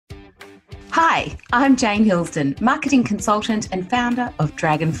Hi, I'm Jane Hillsdon, marketing consultant and founder of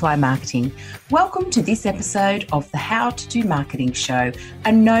Dragonfly Marketing. Welcome to this episode of the How to Do Marketing Show,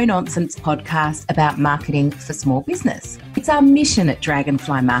 a no-nonsense podcast about marketing for small business. It's our mission at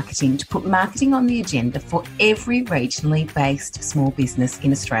Dragonfly Marketing to put marketing on the agenda for every regionally based small business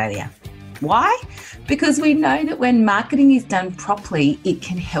in Australia. Why? Because we know that when marketing is done properly, it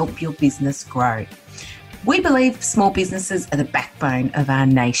can help your business grow. We believe small businesses are the backbone of our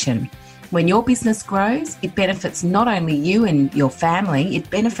nation. When your business grows, it benefits not only you and your family, it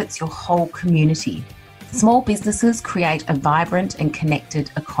benefits your whole community. Small businesses create a vibrant and connected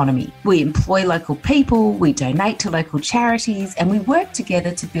economy. We employ local people, we donate to local charities, and we work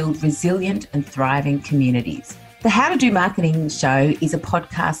together to build resilient and thriving communities. The How to Do Marketing Show is a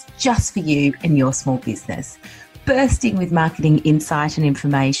podcast just for you and your small business. Bursting with marketing insight and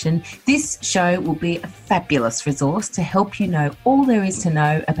information, this show will be a fabulous resource to help you know all there is to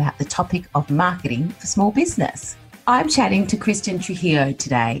know about the topic of marketing for small business. I'm chatting to Cristian Trujillo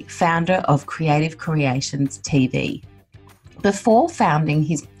today, founder of Creative Creations TV. Before founding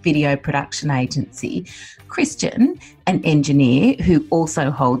his video production agency, Cristian, an engineer who also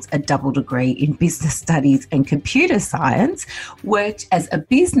holds a double degree in business studies and computer science, worked as a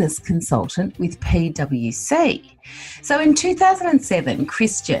business consultant with PwC. So in 2007,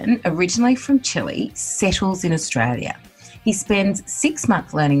 Cristian, originally from Chile, settles in Australia. He spends 6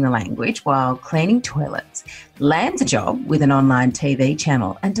 months learning the language while cleaning toilets, lands a job with an online TV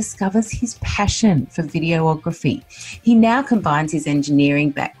channel and discovers his passion for videography. He now combines his engineering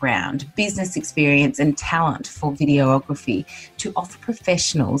background, business experience and talent for videography to offer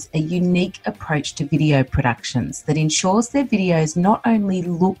professionals a unique approach to video productions that ensures their videos not only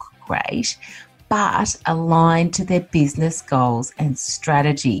look great, but align to their business goals and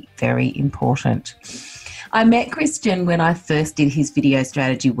strategy. Very important. I met Cristian when I first did his video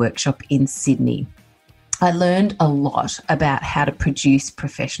strategy workshop in Sydney. I learned a lot about how to produce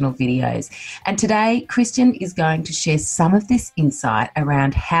professional videos. And today, Cristian is going to share some of this insight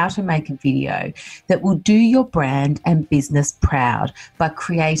around how to make a video that will do your brand and business proud by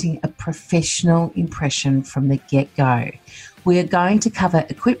creating a professional impression from the get-go. We are going to cover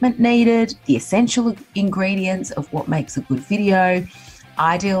equipment needed, the essential ingredients of what makes a good video,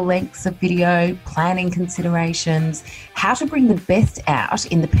 ideal lengths of video, planning considerations, how to bring the best out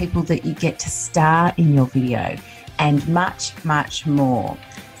in the people that you get to star in your video, and much, much more.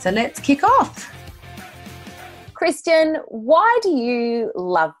 So let's kick off. Cristian, why do you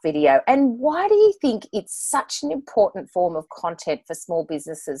love video and why do you think it's such an important form of content for small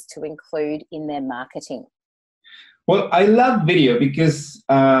businesses to include in their marketing? Well, I love video because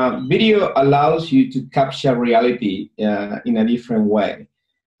video allows you to capture reality in a different way.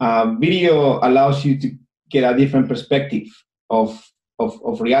 Video allows you to get a different perspective of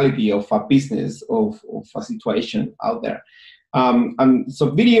reality, of a business, of a situation out there. And so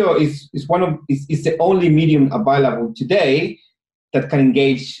video is the only medium available today that can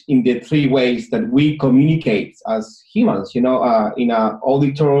engage in the 3 ways that we communicate as humans, in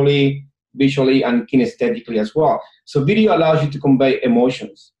auditorily, visually, and kinesthetically as well. So video allows you to convey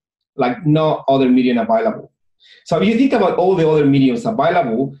emotions like no other medium available. So if you think about all the other mediums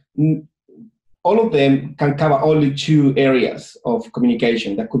available, all of them can cover only 2 areas of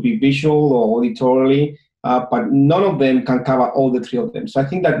communication. That could be visual or auditorily, but none of them can cover all the 3 of them. So I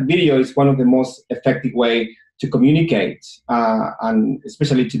think that video is one of the most effective way to communicate. And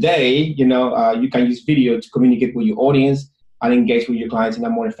especially today, you can use video to communicate with your audience and engage with your clients in a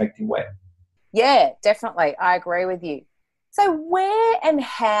more effective way. Yeah, definitely. I agree with you. So where and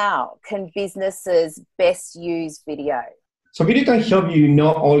how can businesses best use video? So video can help you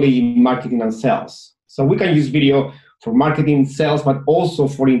not only in marketing and sales. So we can use video for marketing, sales, but also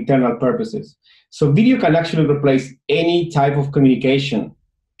for internal purposes. So video can actually replace any type of communication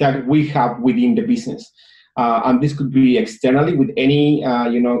that we have within the business. And this could be externally with any,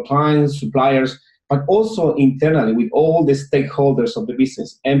 clients, suppliers, but also internally with all the stakeholders of the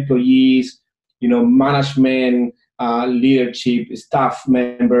business, employees, management, leadership, staff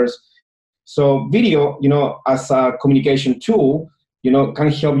members. So video, as a communication tool,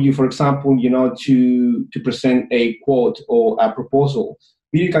 can help you, for example, to present a quote or a proposal.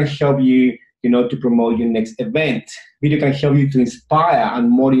 Video can help you, to promote your next event. Video can help you to inspire and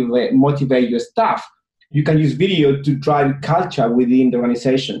motivate your staff. You can use video to drive culture within the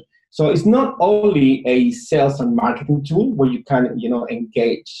organization. So it's not only a sales and marketing tool where you can,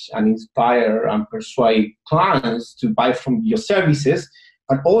 engage and inspire and persuade clients to buy from your services,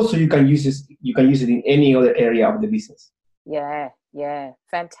 but also you can use it in any other area of the business. Yeah,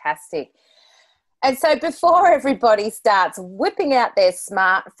 fantastic. And so before everybody starts whipping out their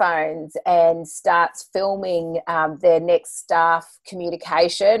smartphones and starts filming their next staff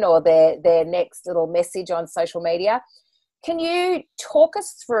communication or their next little message on social media, can you talk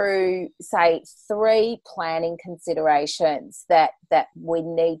us through, say, 3 planning considerations that we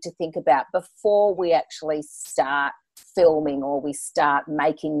need to think about before we actually start filming or we start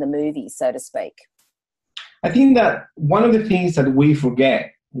making the movie, so to speak? I think that one of the things that we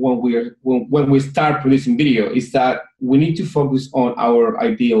forget when we start producing video is that we need to focus on our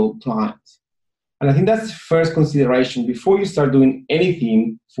ideal clients. And I think that's the first consideration. Before you start doing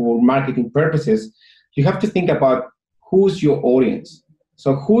anything for marketing purposes, you have to think about who's your audience.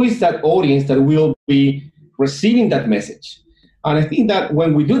 So who is that audience that will be receiving that message? And I think that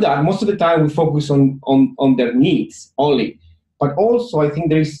when we do that, most of the time we focus on their needs only. But also, I think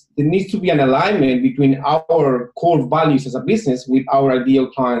there needs to be an alignment between our core values as a business with our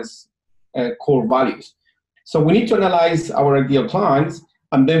ideal clients' core values. So we need to analyze our ideal clients,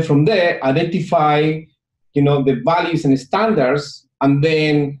 and then from there, identify, the values and standards, and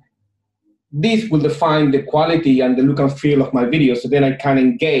then this will define the quality and the look and feel of my video. So then I can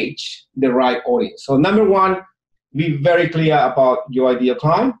engage the right audience. So number 1, be very clear about your ideal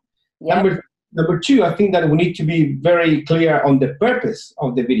client. Yep. Number 2, I think that we need to be very clear on the purpose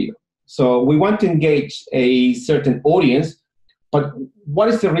of the video. So we want to engage a certain audience, but what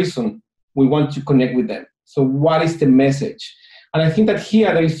is the reason we want to connect with them? So what is the message? And I think that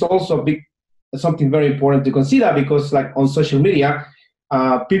here there is also something very important to consider, because like on social media,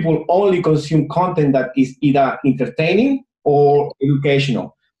 people only consume content that is either entertaining or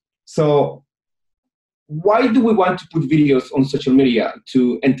educational. So why do we want to put videos on social media?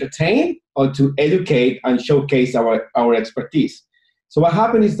 To entertain or to educate and showcase our expertise? So what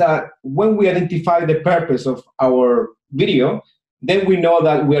happens is that when we identify the purpose of our video, then we know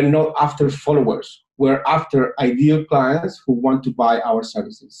that we're not after followers. We're after ideal clients who want to buy our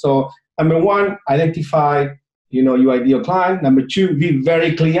services. So number 1, identify your ideal client. Number 2, be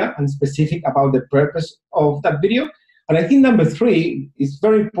very clear and specific about the purpose of that video. And I think number 3, it's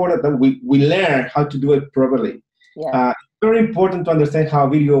very important that we learn how to do it properly. Yeah. It's very important to understand how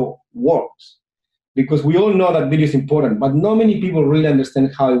video works, because we all know that video is important, but not many people really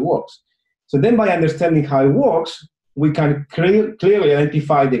understand how it works. So then by understanding how it works, we can clearly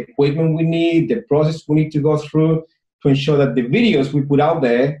identify the equipment we need, the process we need to go through to ensure that the videos we put out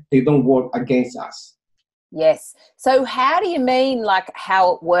there, they don't work against us. Yes. So how do you mean, like,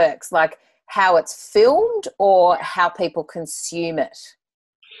 how it works? Like how it's filmed or how people consume it?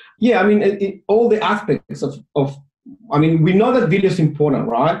 Yeah, I mean, all the aspects we know that video is important,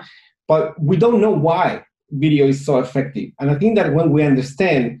 right? But we don't know why video is so effective. And I think that when we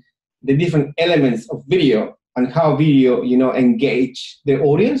understand the different elements of video and how video, engage the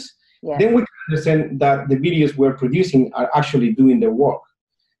audience, then we can understand that the videos we're producing are actually doing their work.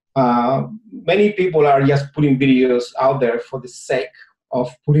 Many people are just putting videos out there for the sake of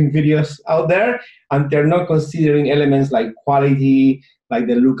putting videos out there, and they're not considering elements like quality, like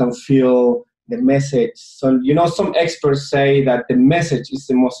the look and feel, the message. So, some experts say that the message is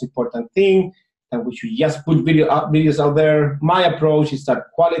the most important thing, and we should just put videos out there. My approach is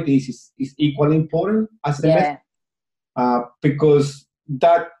that quality is equally important as the message, because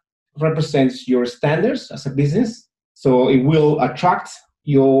that represents your standards as a business. So it will attract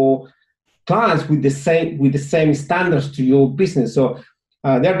your clients with the same standards to your business. So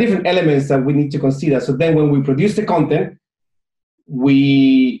there are different elements that we need to consider. So then when we produce the content,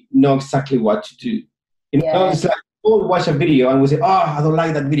 we know exactly what to do. It's like we'll watch a video and we say, I don't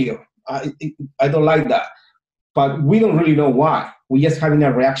like that video. I don't like that. But we don't really know why. We're just having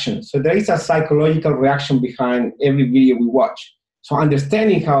a reaction. So there is a psychological reaction behind every video we watch. So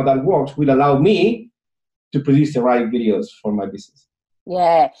understanding how that works will allow me to produce the right videos for my business.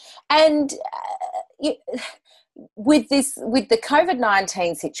 Yeah. And with the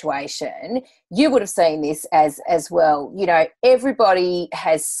COVID-19 situation, you would have seen this as well. Everybody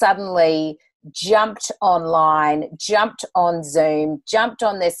has suddenly jumped online, jumped on Zoom, jumped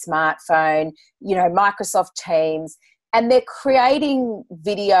on their smartphone, Microsoft Teams, and they're creating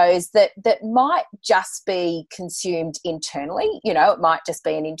videos that might just be consumed internally. It might just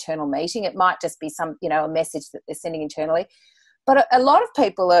be an internal meeting. It might just be some, a message that they're sending internally. But a lot of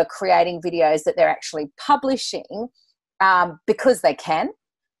people are creating videos that they're actually publishing because they can,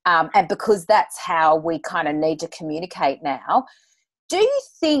 and because that's how we kind of need to communicate now. Do you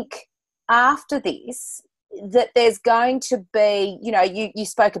think after this that there's going to be, you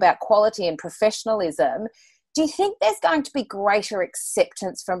spoke about quality and professionalism, do you think there's going to be greater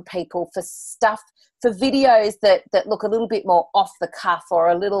acceptance from people for stuff, for videos that look a little bit more off the cuff or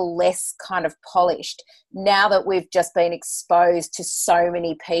a little less kind of polished, now that we've just been exposed to so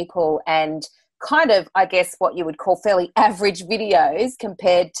many people and kind of, I guess, what you would call fairly average videos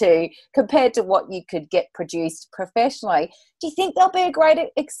compared to what you could get produced professionally? Do you think there'll be a greater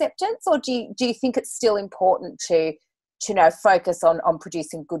acceptance, or do you think it's still important to focus on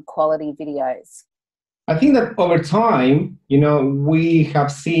producing good quality videos? I think that over time, we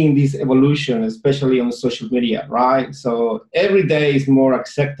have seen this evolution, especially on social media, right? So every day is more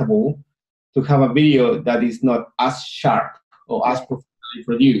acceptable to have a video that is not as sharp or as professionally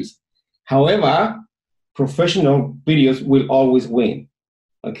produced. However, professional videos will always win,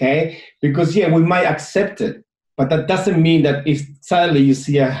 okay? Because, we might accept it, but that doesn't mean that if suddenly you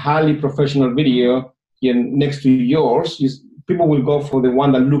see a highly professional video next to yours, people will go for the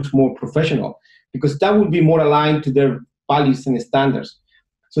one that looks more professional, because that would be more aligned to their values and standards.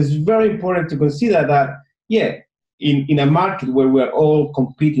 So it's very important to consider that, in a market where we're all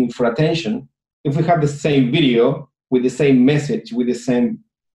competing for attention, if we have the same video with the same message, with the same,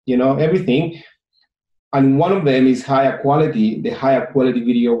 everything, and one of them is higher quality, the higher quality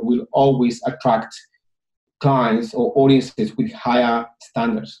video will always attract clients or audiences with higher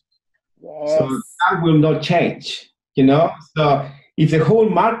standards. Yes. So that will not change, So if the whole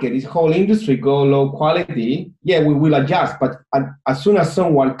market, this whole industry go low quality, we will adjust. But as soon as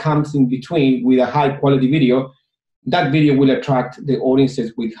someone comes in between with a high quality video, that video will attract the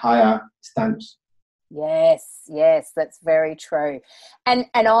audiences with higher standards. Yes, that's very true. And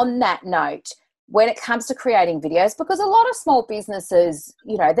on that note, when it comes to creating videos, because a lot of small businesses,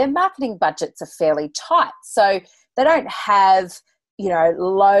 their marketing budgets are fairly tight. So they don't have,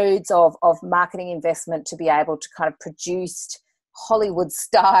 loads of marketing investment to be able to kind of produce Hollywood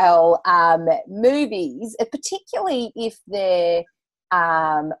style movies, particularly if they're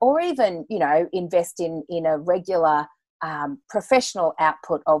or even invest in a regular professional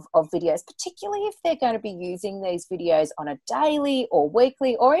output of videos, particularly if they're going to be using these videos on a daily or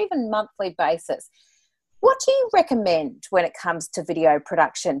weekly or even monthly basis. What do you recommend when it comes to video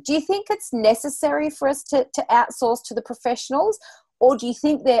production? Do you think it's necessary for us to outsource to the professionals? Or do you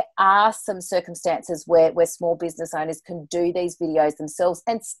think there are some circumstances where small business owners can do these videos themselves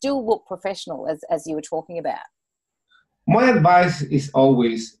and still look professional, as you were talking about? My advice is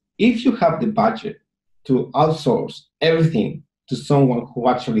always, if you have the budget to outsource everything to someone who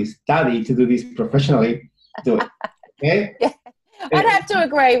actually studied to do this professionally, do it. Okay? Yeah. I'd have to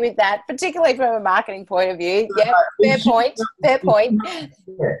agree with that, particularly from a marketing point of view. Yeah, fair point.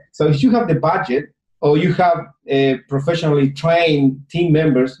 Yeah. So if you have the budget, or you have professionally trained team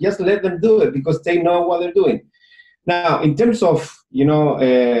members, just let them do it because they know what they're doing. Now, in terms of,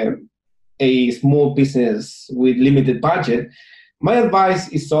 a small business with limited budget, my advice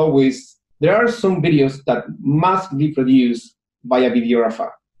is always, there are some videos that must be produced by a videographer,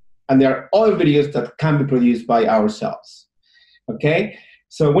 and there are other videos that can be produced by ourselves, okay?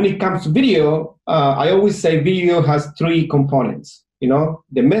 So when it comes to video, I always say video has three components,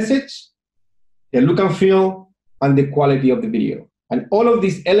 the message, the look and feel, and the quality of the video. And all of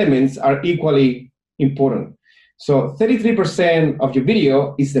these elements are equally important. So 33% of your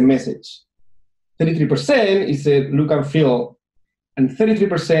video is the message, 33% is the look and feel, and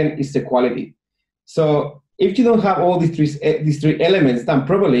 33% is the quality. So if you don't have all these three elements done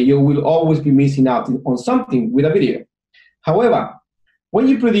properly, you will always be missing out on something with a video. However, when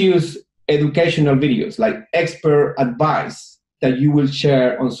you produce educational videos like expert advice that you will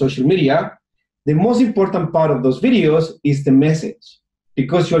share on social media, the most important part of those videos is the message,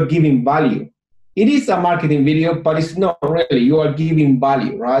 because you're giving value. It is a marketing video, but it's not really. You are giving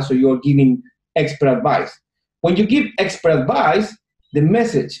value, right? So you're giving expert advice. When you give expert advice, the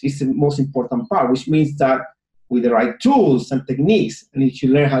message is the most important part, which means that with the right tools and techniques, and if you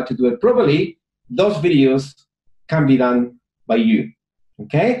learn how to do it properly, those videos can be done by you,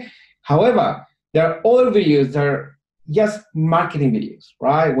 okay? However, there are other videos that are just marketing videos,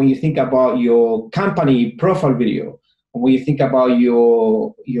 right? When you think about your company profile video, or when you think about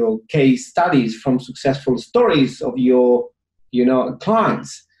your case studies from successful stories of your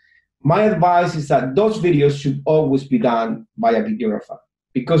clients, my advice is that those videos should always be done by a videographer,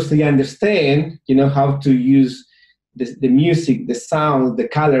 because they understand, how to use the music, the sound, the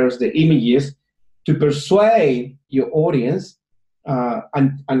colors, the images to persuade your audience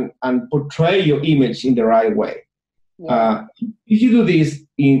and portray your image in the right way. Yeah. If you do this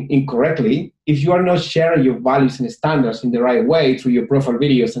incorrectly, if you are not sharing your values and standards in the right way through your profile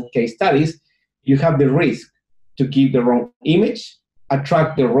videos and case studies, you have the risk to give the wrong image,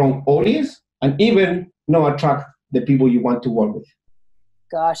 attract the wrong audience, and even not attract the people you want to work with.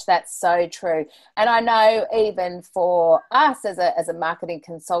 Gosh, that's so true. And I know even for us as a marketing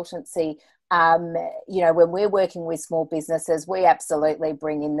consultancy, you know, when we're working with small businesses, we absolutely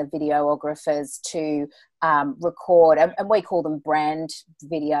bring in the videographers to record, and we call them brand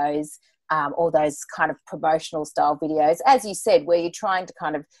videos, or those kind of promotional style videos, as you said, where you're trying to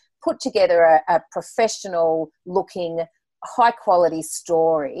kind of put together a professional looking, high quality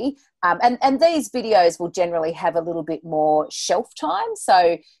story. And these videos will generally have a little bit more shelf time.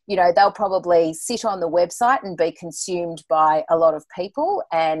 So, you know, they'll probably sit on the website and be consumed by a lot of people,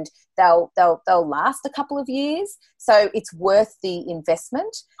 and they'll last a couple of years. So it's worth the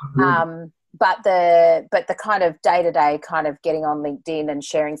investment. Mm-hmm. But the kind of day-to-day kind of getting on LinkedIn and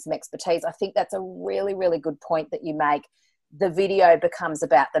sharing some expertise, I think that's a really, really good point that you make. The video becomes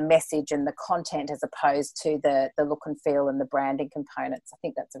about the message and the content as opposed to the look and feel and the branding components. I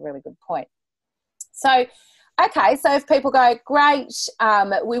think that's a really good point. So, okay, so if people go, great,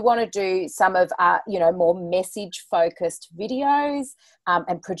 we want to do some of our, you know, more message-focused videos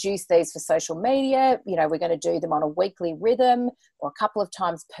and produce these for social media. You know, we're going to do them on a weekly rhythm or a couple of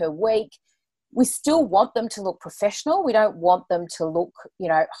times per week. We still want them to look professional. We don't want them to look, you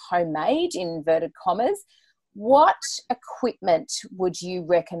know, homemade, in inverted commas. What equipment would you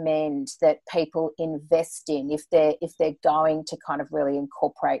recommend that people invest in if they're going to kind of really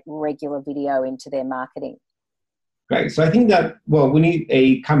incorporate regular video into their marketing? Right. So I think that, well, we need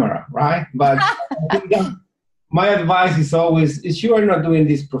a camera, right? But I think that my advice is always, if you are not doing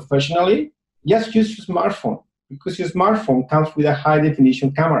this professionally, just use your smartphone, because your smartphone comes with a high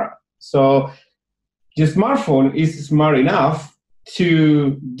definition camera. So your smartphone is smart enough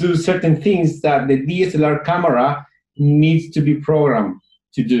to do certain things that the DSLR camera needs to be programmed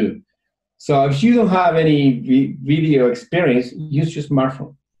to do. So if you don't have any video experience, use your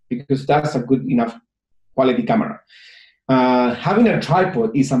smartphone, because that's a good enough quality camera. Having a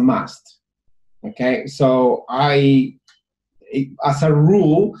tripod is a must. Okay, so as a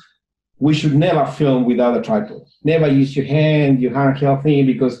rule, we should never film without a tripod. Never use your handheld thing,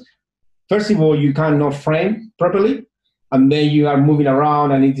 because first of all, you cannot frame properly, and then you are moving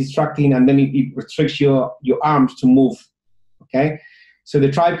around and it's distracting, and then it restricts your arms to move, okay? So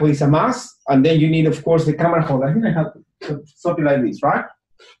the tripod is a must, and then you need, of course, the camera holder. I think I have something like this, right?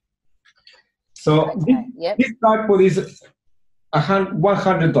 So this tripod is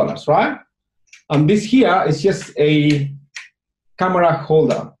 $100, right? And this here is just a camera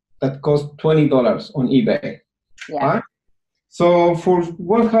holder that costs $20 on eBay, right? So for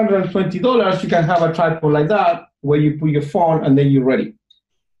 $120, you can have a tripod like that, where you put your phone and then you're ready.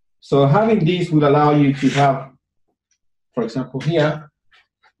 So having this will allow you to have, for example, here,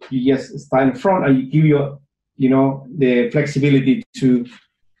 you just stand in front and you give the flexibility to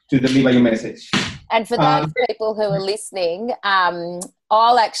deliver your message. And for those people who are listening,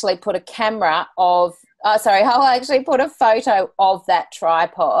 I'll actually put a photo of that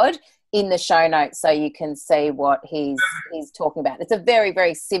tripod in the show notes so you can see what he's talking about. It's a very,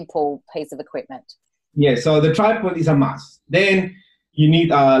 very simple piece of equipment. Yeah, so the tripod is a must. Then you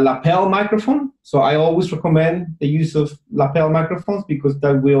need a lapel microphone. So I always recommend the use of lapel microphones, because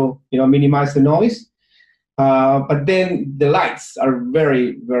that will, minimize the noise. But then the lights are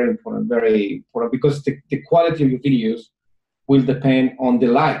very, very important, because the quality of your videos will depend on the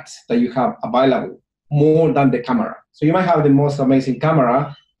light that you have available more than the camera. So you might have the most amazing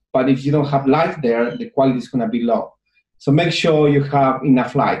camera, but if you don't have light there, the quality is going to be low. So make sure you have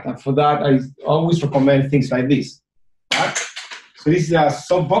enough light. And for that, I always recommend things like this. Right? So this is a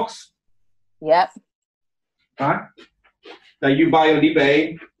softbox. Yep. Right? That you buy on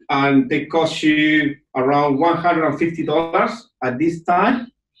eBay, and they cost you around $150 at this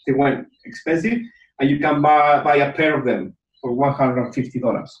time. They went expensive, and you can buy a pair of them for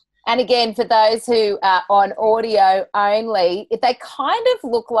 $150. And again, for those who are on audio only, they kind of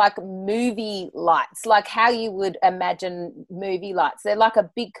look like movie lights, like how you would imagine movie lights. They're like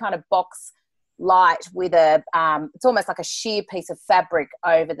a big kind of box light with it's almost like a sheer piece of fabric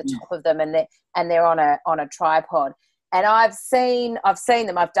over the top of them, and they're on a tripod. And I've seen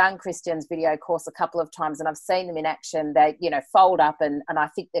them. I've done Cristian's video course a couple of times, and I've seen them in action. They, fold up, and I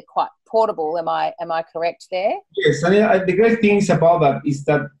think they're quite portable. Am I correct there? Yes, and the great things about that is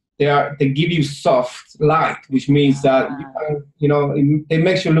that they give you soft light, which means that it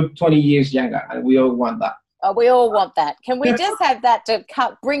makes you look 20 years younger, and we all want that. Oh, we all want that. Can we just have that to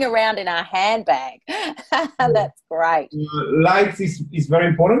bring around in our handbag? That's great. Lights is very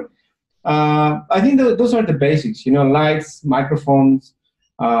important. I think those are the basics, lights, microphones,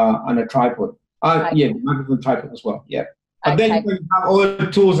 and a tripod. Yeah, microphone, tripod as well. Yeah. But then you can have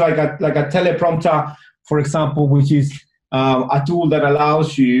other tools like a teleprompter for example, which is a tool that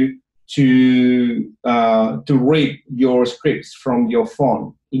allows you to read your scripts from your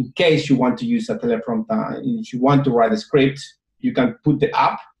phone in case you want to use a teleprompter. If you want to write a script, you can put the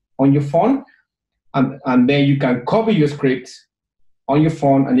app on your phone, and then you can copy your script on your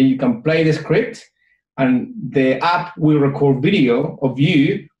phone, and then you can play the script, and the app will record video of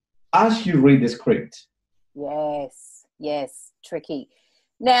you as you read the script. Yes, tricky.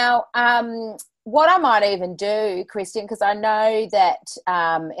 Now, what I might even do, Cristian, because I know that,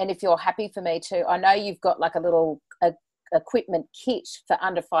 and if you're happy for me to, I know you've got like a little equipment kit for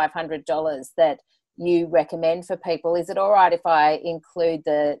under $500 that you recommend for people. Is it all right if I include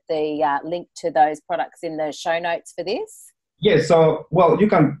the link to those products in the show notes for this? Yeah, so, well, you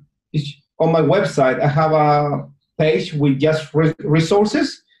can, on my website, I have a page with just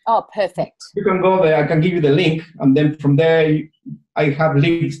resources. Oh, perfect. You can go there, I can give you the link, and then from there, I have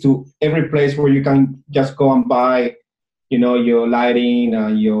links to every place where you can just go and buy, your lighting,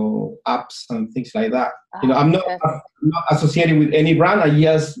 your apps and things like that. Oh, I'm not associated with any brand. I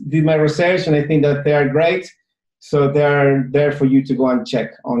just did my research, and I think that they are great. So they're there for you to go and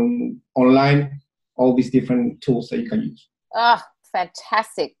check online, all these different tools that you can use. Oh,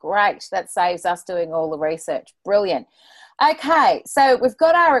 fantastic. Great. That saves us doing all the research. Brilliant. Okay, so we've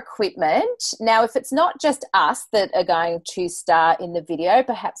got our equipment. Now, if it's not just us that are going to star in the video,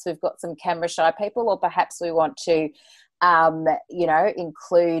 perhaps we've got some camera shy people, or perhaps we want to,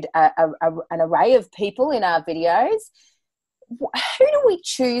 include an array of people in our videos. Who do we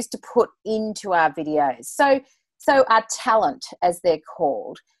choose to put into our videos? So our talent, as they're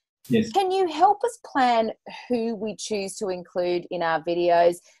called. Yes. Can you help us plan who we choose to include in our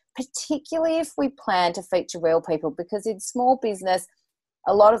videos, particularly if we plan to feature real people? Because in small business,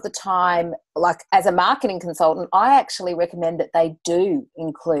 a lot of the time, like as a marketing consultant, I actually recommend that they do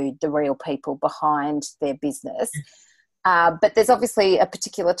include the real people behind their business. But there's obviously a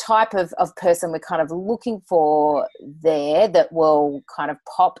particular type of person we're kind of looking for there that will kind of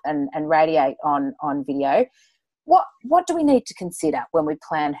pop and radiate on video. What do we need to consider when we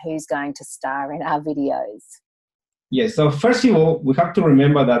plan who's going to star in our videos? Yes. So first of all, we have to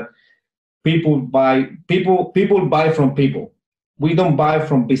remember that people buy from people. We don't buy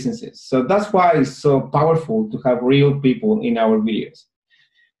from businesses. So that's why it's so powerful to have real people in our videos.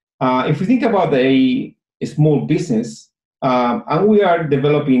 If we think about a small business, and we are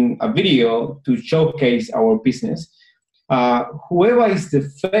developing a video to showcase our business, whoever is the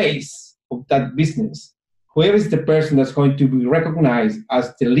face of that business, whoever is the person that's going to be recognized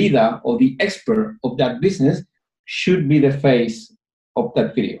as the leader or the expert of that business, should be the face of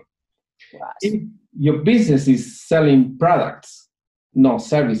that video. Right. If your business is selling products, not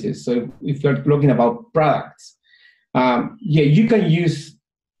services, so if you're looking about products, you can use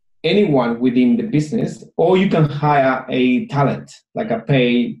anyone within the business, or you can hire a talent, like a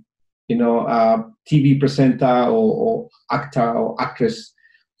paid, TV presenter or actor or actress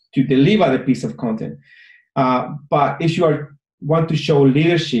to deliver the piece of content. But if you want to show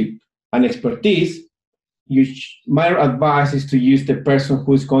leadership and expertise, my advice is to use the person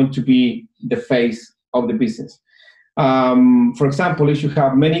who is going to be the face of the business. For example, if you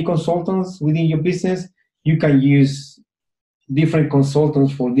have many consultants within your business, you can use different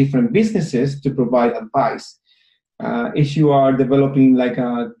consultants for different businesses to provide advice. If you are developing like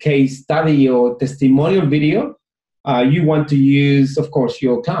a case study or testimonial video, you want to use, of course,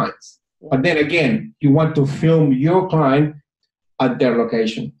 your clients. But then again, you want to film your client at their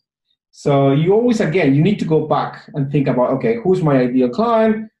location. So you always, again, you need to go back and think about, okay, who's my ideal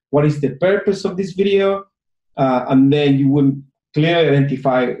client? What is the purpose of this video? And then you will clearly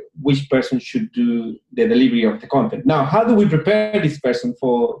identify which person should do the delivery of the content. Now, how do we prepare this person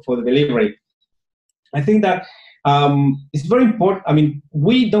for the delivery? I think that it's very important. I mean,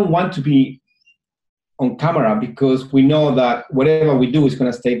 we don't want to be on camera because we know that whatever we do is going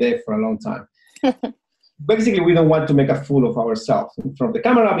to stay there for a long time. Basically, we don't want to make a fool of ourselves in front of the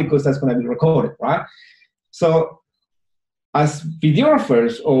camera because that's going to be recorded, right? So as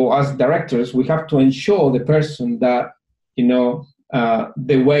videographers or as directors, we have to ensure the person that,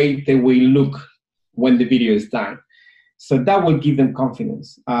 the way they will look when the video is done. So that will give them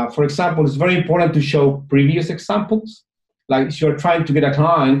confidence. For example, it's very important to show previous examples. Like if you're trying to get a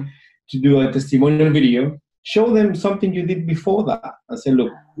client to do a testimonial video, show them something you did before that and say,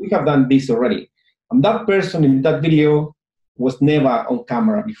 look, we have done this already. And that person in that video was never on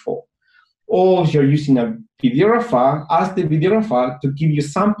camera before. Or if you're using a videographer, ask the videographer to give you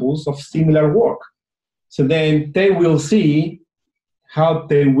samples of similar work. So then they will see how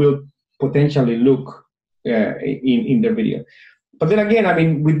they will potentially look in their video. But then again, I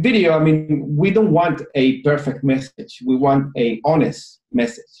mean, with video, I mean, we don't want a perfect message. We want a honest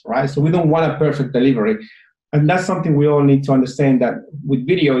message, right? So we don't want a perfect delivery. And that's something we all need to understand, that with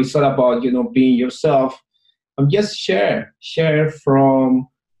video, it's all about, being yourself and just share from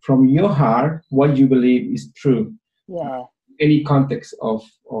your heart what you believe is true. Yeah. Any context of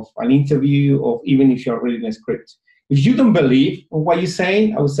an interview, or even if you're reading a script. If you don't believe in what you're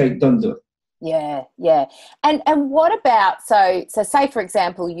saying, I would say don't do it. Yeah, yeah. And what about, so say, for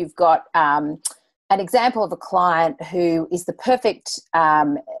example, you've got an example of a client who is the perfect,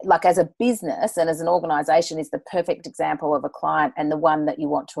 like as a business and as an organisation, is the perfect example of a client and the one that you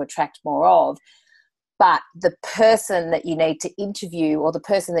want to attract more of. But the person that you need to interview, or the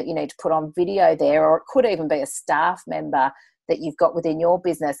person that you need to put on video there, or it could even be a staff member that you've got within your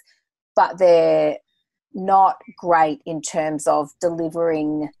business, but they're not great in terms of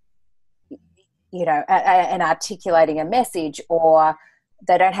delivering, and articulating a message, or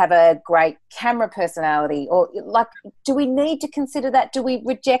they don't have a great camera personality, or like, do we need to consider that? Do we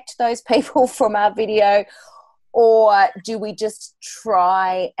reject those people from our video, or do we just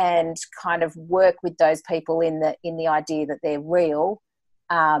try and kind of work with those people in the idea that they're real,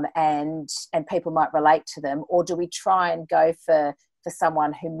 and people might relate to them, or do we try and go for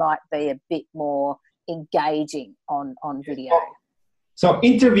someone who might be a bit more engaging on video? So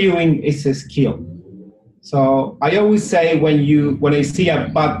interviewing is a skill. So I always say, when I see a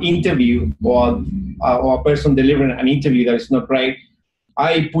bad interview, or a person delivering an interview that is not great,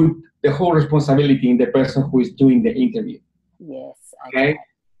 I put the whole responsibility in the person who is doing the interview. Yes. Okay.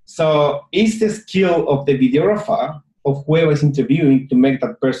 So it's the skill of the videographer, of whoever is interviewing, to make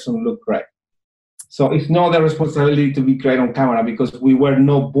that person look great. So it's not the responsibility to be great on camera, because we were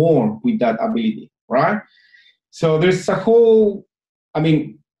not born with that ability, right? So there's a whole,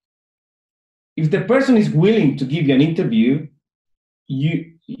 if the person is willing to give you an interview,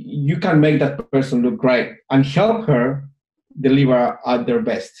 you can make that person look great and help her deliver at their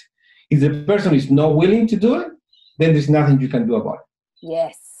best. If the person is not willing to do it, then there's nothing you can do about it.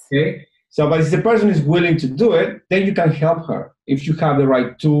 Yes. Okay. So, but if the person is willing to do it, then you can help her. If you have the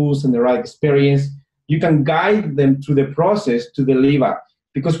right tools and the right experience, you can guide them through the process to deliver.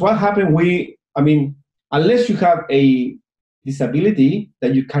 Because what happened, unless you have a disability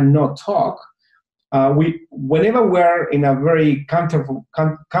that you cannot talk, whenever we're in a very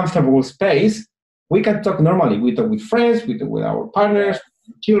comfortable space, we can talk normally. We talk with friends, we talk with our partners,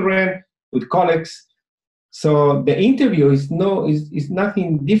 with children, with colleagues. So the interview is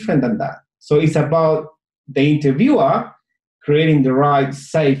nothing different than that. So it's about the interviewer creating the right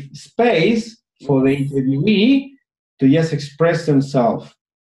safe space for the interviewee to just express themselves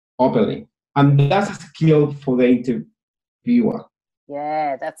openly. And that's a skill for the interviewer.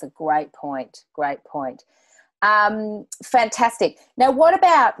 Yeah, that's a great point. Great point. Fantastic. Now, what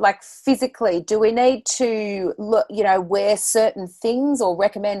about like physically? Do we need to wear certain things, or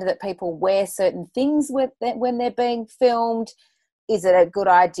recommend that people wear certain things when they're being filmed? Is it a good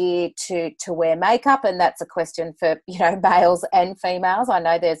idea to wear makeup? And that's a question for males and females. I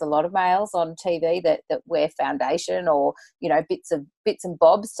know there's a lot of males on TV that wear foundation, or bits and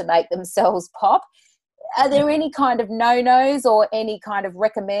bobs to make themselves pop. Are there any kind of no-nos or any kind of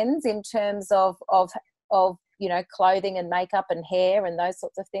recommends in terms of clothing and makeup and hair and those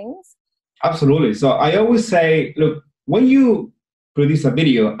sorts of things? Absolutely. So I always say, look, when you produce a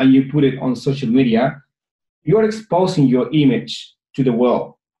video and you put it on social media, you're exposing your image to the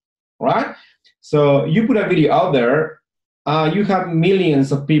world, right? So you put a video out there, you have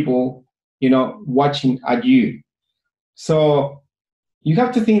millions of people, watching at you. So you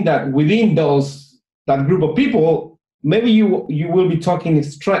have to think that within that group of people, maybe you will be talking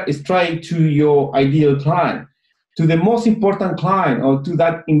straight to your ideal client, to the most important client, or to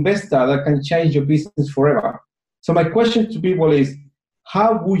that investor that can change your business forever. So my question to people is,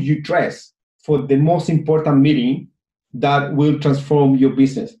 how would you dress for the most important meeting that will transform your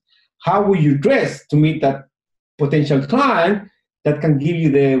business? How will you dress to meet that potential client that can give you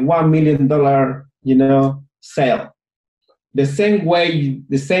the $1 million, sale? The same way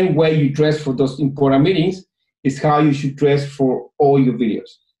you dress for those important meetings is how you should dress for all your videos.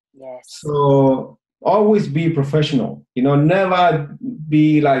 Yes. So always be professional. Never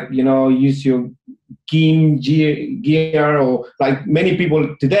be like, use your gear, or like many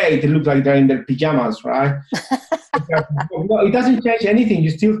people today, they look like they're in their pajamas, right? No, it doesn't change anything.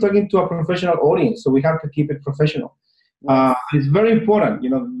 You're still talking to a professional audience, so we have to keep it professional. Yes. It's very important,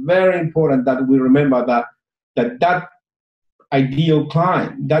 very important that we remember that ideal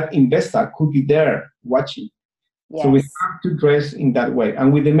client, that investor could be there watching. Yes. So we have to dress in that way.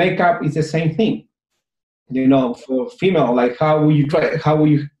 And with the makeup, it's the same thing. You know, for female, like how will you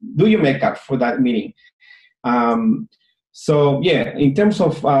do your makeup for that meeting? So yeah, in terms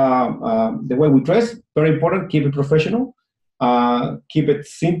of the way we dress, very important. Keep it professional. Keep it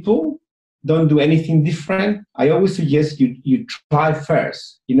simple. Don't do anything different. I always suggest you try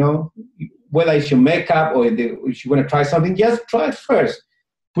first. You know, whether it's your makeup or if you want to try something, just try it first.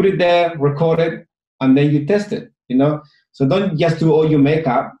 Put it there, record it, and then you test it. You know, so don't just do all your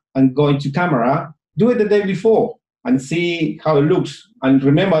makeup and go into camera. Do it the day before and see how it looks. And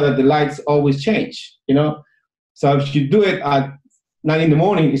remember that the lights always change. You know, so if you do it at 9 in the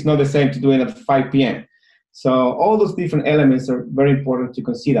morning, it's not the same to do it at 5 p.m. So all those different elements are very important to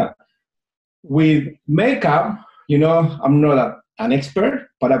consider. With makeup, you know, I'm not an expert,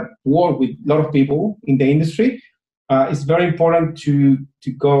 but I've worked with a lot of people in the industry. It's very important to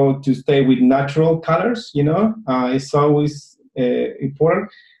stay with natural colors. You know, it's always important.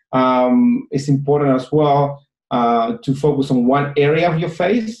 It's important as well to focus on one area of your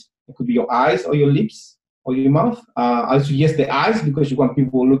face. It could be your eyes or your lips or your mouth. I suggest the eyes because you want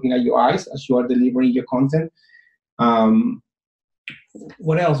people looking at your eyes as you are delivering your content.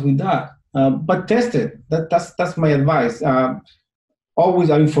 What else with that? But test it. That's my advice. Always,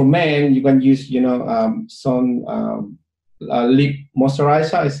 I mean, for men, you can use, you know, some lip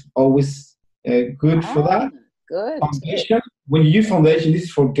moisturizer. Is always good for that. Good. Foundation. When you use foundation, this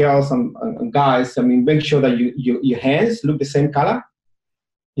is for girls and guys. I mean, make sure that your hands look the same color.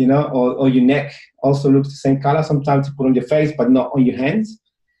 You know, or your neck also looks the same color. Sometimes you put on your face, but not on your hands.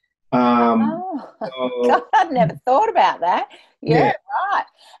 God, I'd never thought about that. Yeah, right.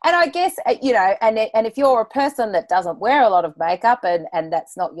 And I guess, you know, and if you're a person that doesn't wear a lot of makeup and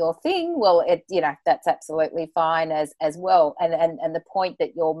that's not your thing, well, you know, that's absolutely fine as well. And the point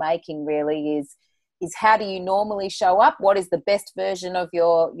that you're making really is how do you normally show up? What is the best version of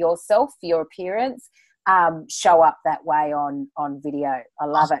yourself, your appearance? Show up that way on video. I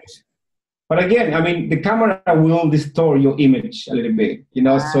love it. But again, I mean, the camera will distort your image a little bit, you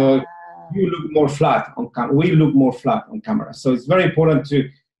know, so you look more flat on camera. We look more flat on camera. So it's very important to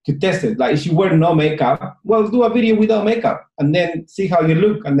test it. Like if you wear no makeup, well, do a video without makeup and then see how you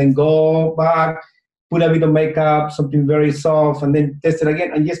look and then go back, put a bit of makeup, something very soft, and then test it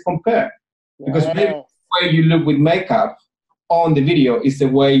again and just compare. Because maybe the way you look with makeup on the video is the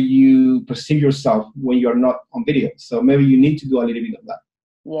way you perceive yourself when you're not on video. So maybe you need to do a little bit of that.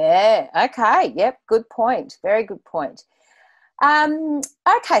 Yeah. Okay. Yep. Good point. Very good point.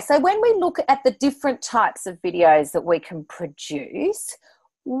 Okay. So when we look at the different types of videos that we can produce,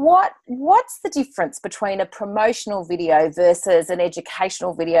 what's the difference between a promotional video versus an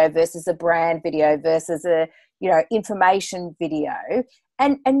educational video versus a brand video versus a, you know, information video?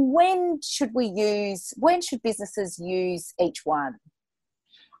 And when should businesses use each one?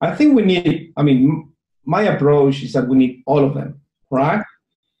 I think we need, I mean, my approach is that we need all of them, right?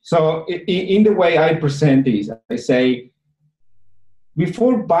 So in the way I present this, I say,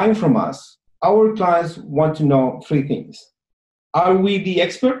 before buying from us, our clients want to know three things. Are we the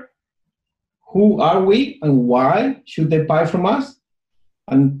expert? Who are we and why should they buy from us?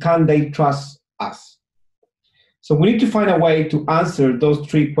 And can they trust us? So we need to find a way to answer those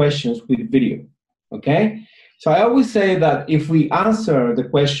three questions with video, okay? So I always say that if we answer the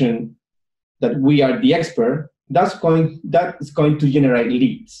question that we are the expert, that is going to generate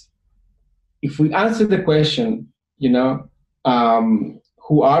leads. If we answer the question, you know,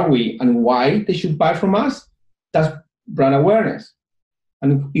 who are we and why they should buy from us, that's brand awareness.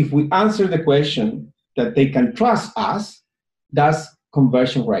 And if we answer the question that they can trust us, that's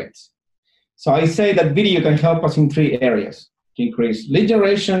conversion rates. So I say that video can help us in three areas: to increase lead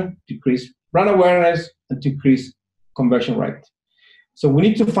generation, to increase brand awareness, and to increase conversion rate. So we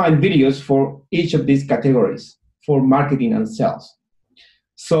need to find videos for each of these categories for marketing and sales.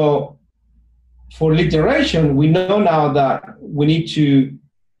 So for lead generation, we know now that we need to,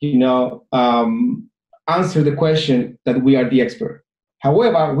 you know, answer the question that we are the expert.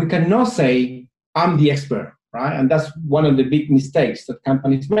 However, we cannot say, I'm the expert, right? And that's one of the big mistakes that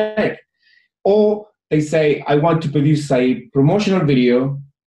companies make. Or they say, I want to produce a promotional video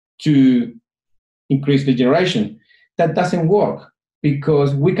to increase the generation. That doesn't work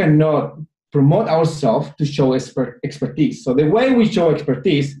because we cannot promote ourselves to show expertise. So the way we show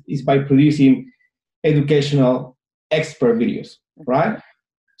expertise is by producing educational expert videos, right?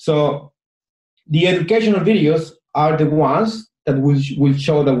 So the educational videos are the ones that will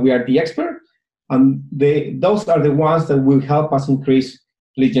show that we are the expert, and those are the ones that will help us increase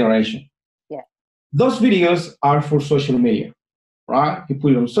lead generation. Yeah. Those videos are for social media, right? You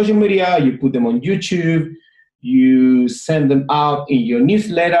put it on social media, you put them on YouTube, you send them out in your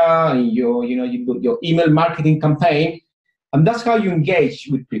newsletter, in your, your email marketing campaign, and that's how you engage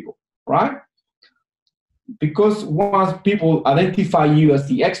with people, right? Because once people identify you as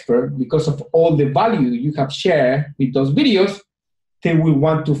the expert, because of all the value you have shared with those videos, they will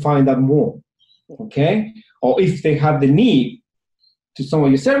want to find out more, okay? Or if they have the need to some of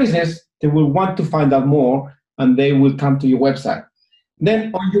your services, they will want to find out more, and they will come to your website.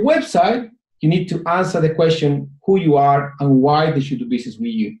 Then on your website, you need to answer the question who you are and why they should do business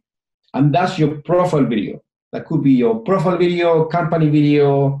with you. And that's your profile video. That could be your profile video, company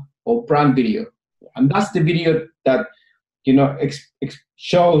video, or brand video. And that's the video that,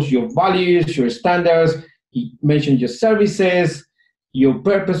 shows your values, your standards, it mentions your services, your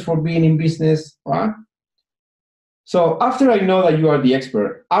purpose for being in business, right? So after I know that you are the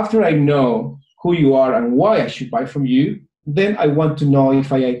expert, after I know who you are and why I should buy from you, then I want to know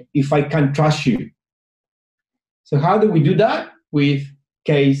if I can trust you. So how do we do that? With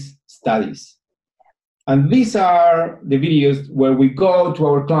case studies. And these are the videos where we go to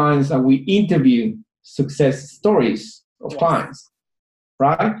our clients and we interview success stories of clients,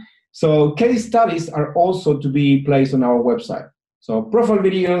 right? So case studies are also to be placed on our website. So profile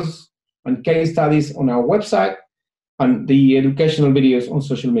videos and case studies on our website, and the educational videos on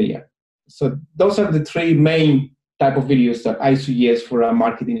social media. So those are the three main type of videos that I suggest for a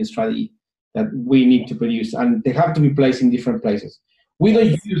marketing strategy that we need to produce, and they have to be placed in different places. We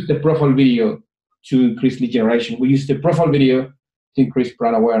don't use the profile video to increase lead generation. We use the profile video to increase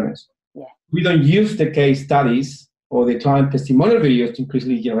brand awareness. Yeah. We don't use the case studies or the client testimonial videos to increase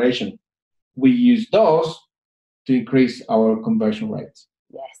lead generation. We use those to increase our conversion rates.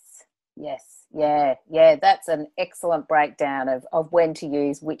 Yeah, that's an excellent breakdown of when to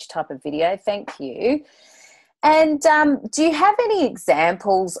use which type of video. Thank you. And do you have any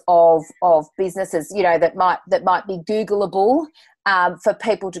examples of businesses, that might be Googleable for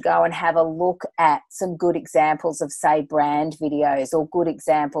people to go and have a look at some good examples of, say, brand videos, or good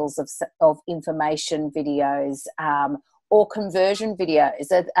examples of information videos, or conversion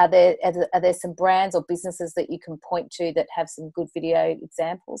videos? Are there some brands or businesses that you can point to that have some good video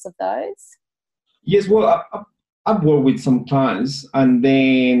examples of those? Yes, well, I've worked with some clients, and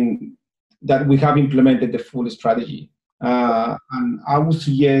then that we have implemented the full strategy. And I would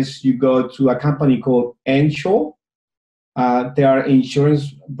suggest you go to a company called NSW. They are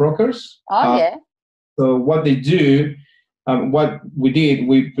insurance brokers. So what they do, what we did,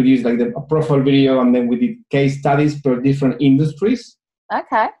 we produced like a profile video, and then we did case studies per different industries.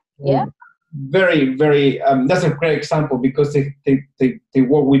 Okay, yeah. Very, very, that's a great example, because they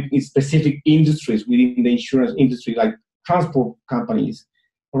work with specific industries within the insurance industry, like transport companies,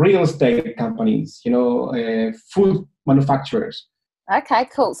 real estate companies, food manufacturers. Okay,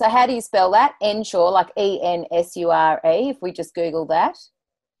 cool. So how do you spell that? Ensure, like ENSURE, if we just Google that?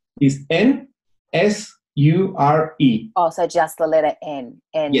 It's NSURE. Oh, so just the letter N.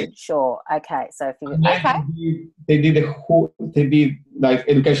 Ensure. Yes. Okay, so if you... Okay. They did like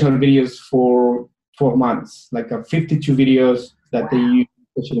educational videos for 4 months, like 52 videos that they use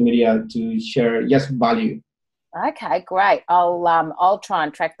social media to share value. Okay, great. I'll try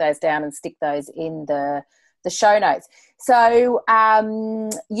and track those down and stick those in the show notes. So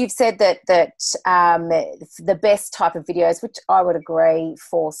you've said that the best type of videos, which I would agree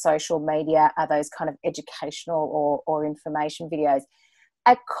for social media, are those kind of educational or information videos.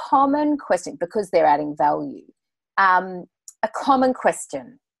 A common question, because they're adding value, a common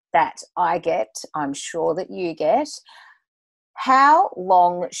question that I get, I'm sure that you get: how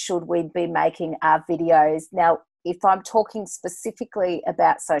long should we be making our videos? Now, if I'm talking specifically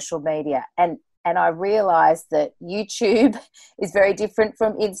about social media, and I realise that YouTube is very different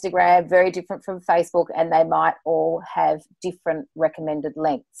from Instagram, very different from Facebook, and they might all have different recommended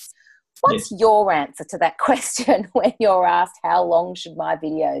lengths. What's your answer to that question when you're asked how long should my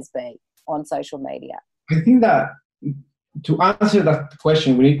videos be on social media? I think that to answer that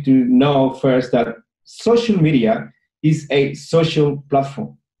question, we need to know first that social media is a social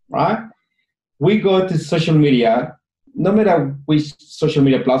platform, right? We go to social media, no matter which social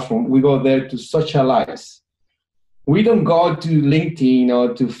media platform, we go there to socialize. We don't go to LinkedIn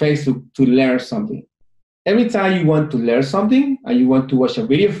or to Facebook to learn something. Every time you want to learn something and you want to watch a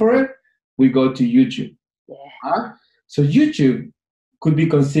video for it, we go to YouTube. Yeah. So YouTube could be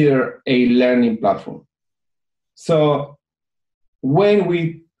considered a learning platform. So when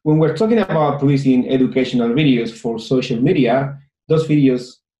we're talking about producing educational videos for social media, those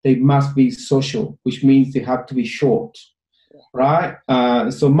videos, they must be social, which means they have to be short, right?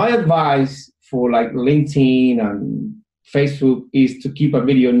 So my advice for like LinkedIn and Facebook is to keep a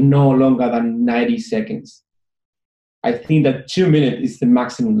video no longer than 90 seconds. I think that 2 minutes is the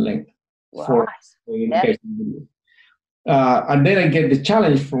maximum length for education video. And then I get the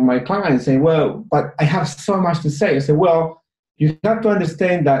challenge from my clients saying, well, but I have so much to say. I say, well, you have to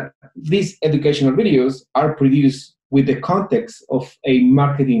understand that these educational videos are produced with the context of a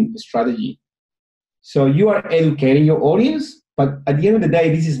marketing strategy. So you are educating your audience, but at the end of the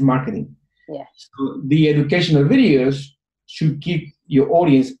day, this is marketing. Yeah. So the educational videos should give your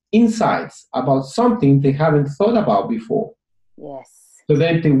audience insights about something they haven't thought about before. Yes. So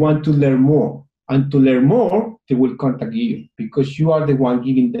then they want to learn more. And to learn more, they will contact you because you are the one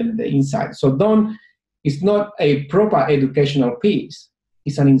giving them the insight. So it's not a proper educational piece.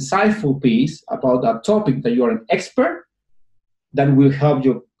 It's an insightful piece about a topic that you are an expert that will help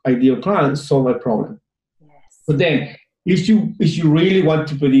your ideal client solve a problem. Yes. But then, if you really want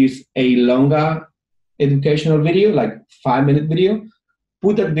to produce a longer educational video, like 5-minute video,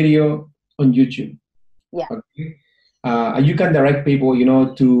 put that video on YouTube. Yeah. Okay? And you can direct people,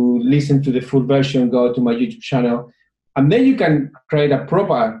 to listen to the full version, go to my YouTube channel. And then you can create a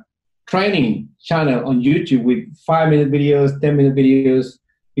proper training channel on YouTube with 5-minute videos, 10-minute videos,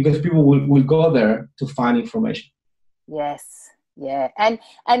 because people will go there to find information. Yes. Yeah. And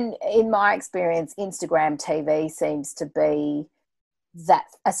in my experience, Instagram TV seems to be that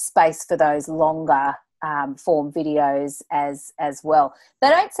a space for those longer form videos as well. They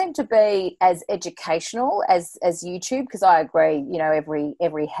don't seem to be as educational as YouTube, because I agree,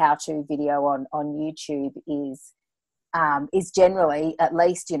 every how-to video on YouTube is generally at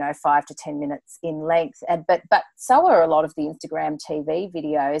least 5 to 10 minutes in length, but so are a lot of the Instagram TV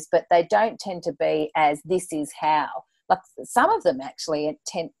videos, but they don't tend to be as this is how. Like some of them actually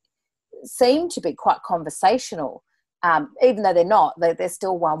seem to be quite conversational. Even though they're not, they're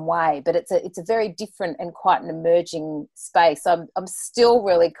still one way, but it's a very different and quite an emerging space. I'm still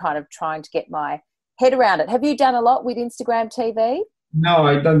really kind of trying to get my head around it. Have you done a lot with Instagram TV? No,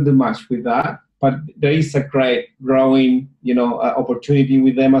 I don't do much with that, but there is a great growing, opportunity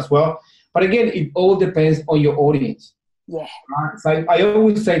with them as well. But again, it all depends on your audience. Yeah. So I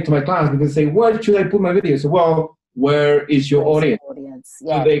always say to my clients, because they say, where should I put my videos? Well, where is your audience?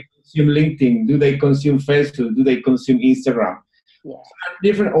 Yeah. Do they consume LinkedIn? Do they consume Facebook? Do they consume Instagram? Yeah. So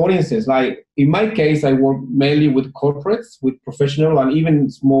different audiences. Like in my case, I work mainly with corporates, with professional and even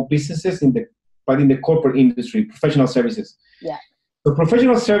small businesses in the corporate industry, professional services. Yeah. So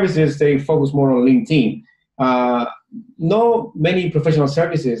professional services, they focus more on LinkedIn. No many professional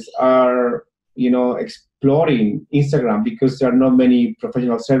services are, exploring Instagram because there are not many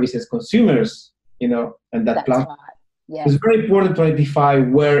professional services consumers, and that platform. Right. Yeah. It's very important to identify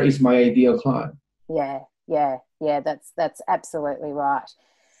where is my ideal client. Yeah. That's absolutely right.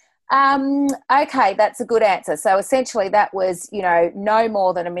 Okay, that's a good answer. So essentially that was, no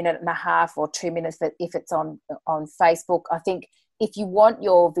more than 1.5 minutes or 2 minutes if it's on Facebook. I think if you want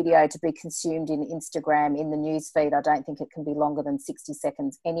your video to be consumed in Instagram in the newsfeed, I don't think it can be longer than 60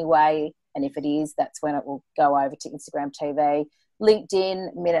 seconds anyway. And if it is, that's when it will go over to Instagram TV.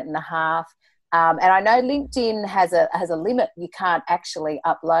 LinkedIn, 1.5 minutes. And I know LinkedIn has a limit. You can't actually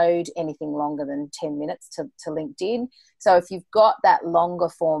upload anything longer than 10 minutes to LinkedIn. So if you've got that longer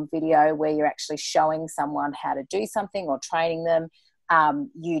form video where you're actually showing someone how to do something or training them,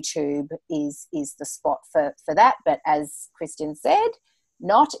 YouTube is the spot for that. But as Cristian said,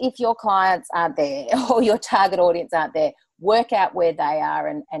 not if your clients aren't there or your target audience aren't there. Work out where they are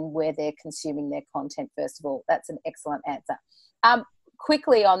and where they're consuming their content first of all. That's an excellent answer.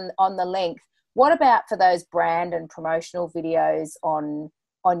 Quickly on the length, what about for those brand and promotional videos on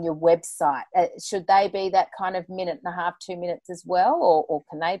your website? Should they be that kind of 1.5 minutes, 2 minutes as well, or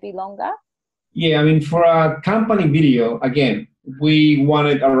can they be longer? Yeah, for a company video, again, we want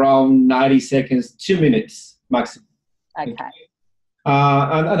it around 90 seconds, 2 minutes maximum. Okay.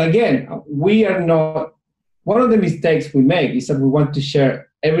 And again, we are not, one of the mistakes we make is that we want to share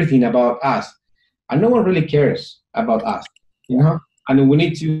everything about us. And no one really cares about us, And we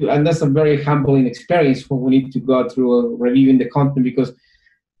need to, and that's a very humbling experience when we need to go through reviewing the content, because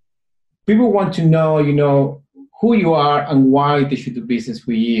people want to know, who you are and why they should do business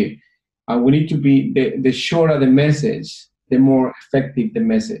with you. And we need to be, the shorter the message, the more effective the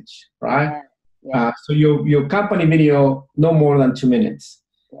message, right? Yeah. So your company video, no more than 2 minutes.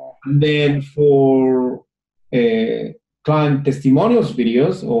 Yeah. And then for client testimonials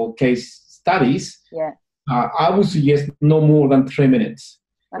videos or case studies, I would suggest no more than 3 minutes.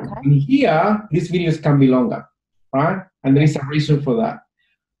 Okay. And here, these videos can be longer, right? And there is a reason for that.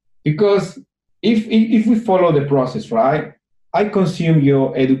 Because if we follow the process, right, I consume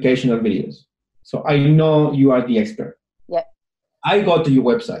your educational videos. So I know you are the expert. Yep. I go to your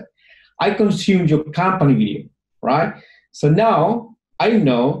website. I consume your company video. right? So now I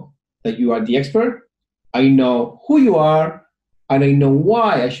know that you are the expert. I know who you are, and I know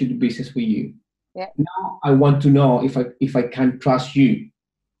why I should do business with you. Yeah. Now I want to know if I can trust you.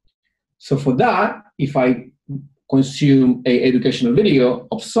 So for that, if I consume a educational video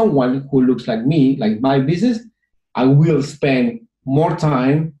of someone who looks like me, like my business, I will spend more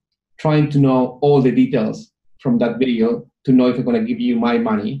time trying to know all the details from that video to know if I'm going to give you my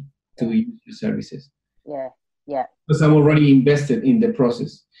money to use your services. Yeah, yeah. Because I'm already invested in the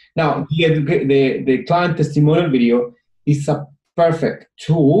process. Now, the client testimonial video is a perfect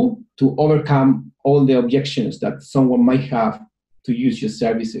tool to overcome all the objections that someone might have to use your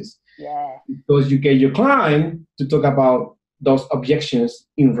services. Yeah. Because you get your client to talk about those objections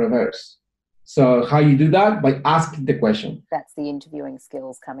in reverse. So how you do that? By asking the question. That's the interviewing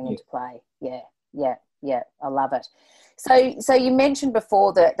skills coming into play. Yeah, yeah, yeah. I love it. So you mentioned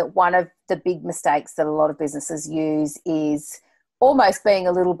before that one of the big mistakes that a lot of businesses use is almost being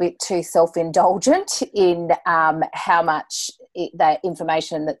a little bit too self-indulgent in how much the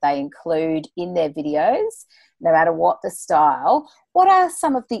information that they include in their videos, no matter what the style. What are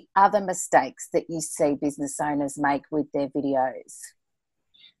some of the other mistakes that you see business owners make with their videos?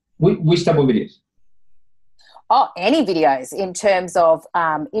 Which type of videos? Oh, any videos in terms of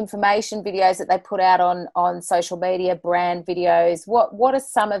information videos that they put out on social media, brand videos. What are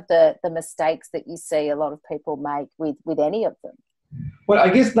some of the mistakes that you see a lot of people make with any of them? Well, I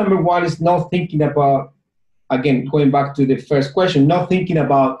guess number one is not thinking about, again, going back to the first question, not thinking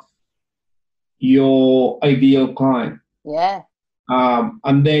about your ideal client. Yeah.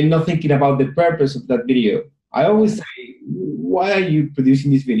 And then not thinking about the purpose of that video. I always say, why are you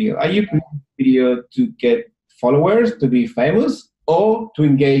producing this video? Are you producing this video to get followers, to be famous, or to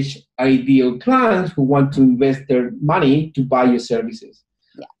engage ideal clients who want to invest their money to buy your services?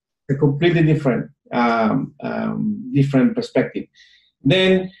 Yeah. A completely different perspective.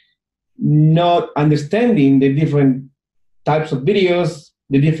 Then not understanding the different types of videos,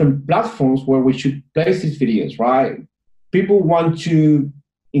 the different platforms where we should place these videos, right? People want to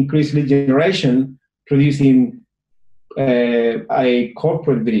increase lead generation producing a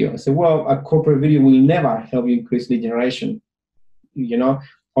corporate video. I say, well, a corporate video will never help you increase lead generation,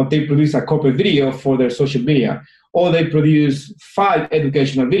 or they produce a corporate video for their social media, or they produce 5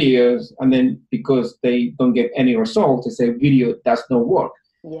 educational videos, and then because they don't get any results, they say video does not work.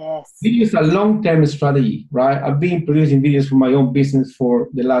 Yes. Video is a long-term strategy, right? I've been producing videos for my own business for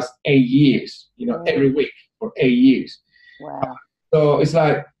the last 8 years, every week for 8 years. Wow. So it's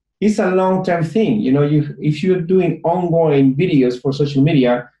like, it's a long-term thing. If you're doing ongoing videos for social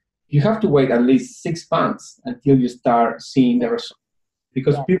media, you have to wait at least 6 months until you start seeing the results,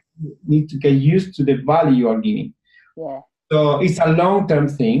 because people need to get used to the value you are giving. Yeah. So it's a long-term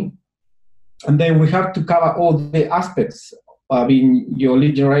thing. And then we have to cover all the aspects of your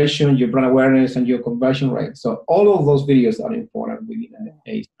lead generation, your brand awareness, and your conversion rate. So all of those videos are important within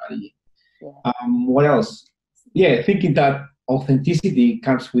a strategy. Yeah. What else? Yeah, thinking that authenticity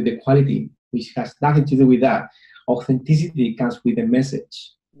comes with the quality, which has nothing to do with that. Authenticity comes with the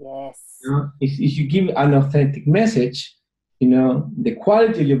message. Yes. If you give an authentic message, the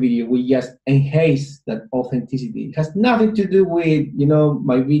quality of your video will just enhance that authenticity. It has nothing to do with,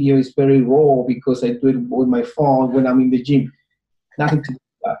 my video is very raw because I do it with my phone when I'm in the gym. Nothing to do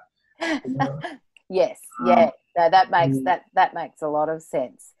with that. Yes. Yeah. No, that makes a lot of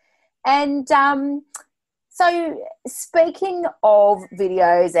sense. And so speaking of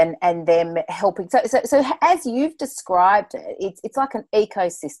videos and them helping, so as you've described it, it's like an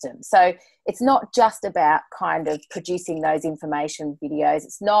ecosystem. So it's not just about kind of producing those information videos.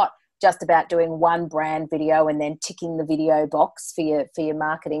 It's not just about doing one brand video and then ticking the video box for your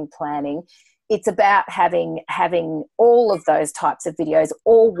marketing planning. It's about having all of those types of videos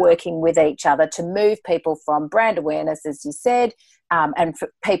all working with each other to move people from brand awareness, as you said, and for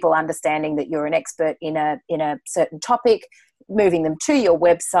people understanding that you're an expert in a certain topic, moving them to your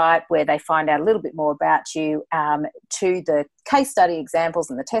website where they find out a little bit more about you, to the case study examples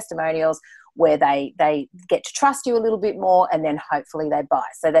and the testimonials where they get to trust you a little bit more, and then hopefully they buy.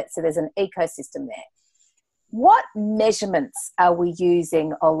 So there's an ecosystem there. What measurements are we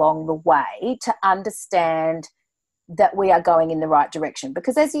using along the way to understand that we are going in the right direction?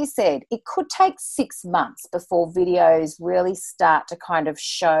 Because as you said, it could take 6 months before videos really start to kind of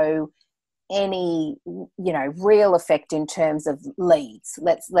show any, real effect in terms of leads.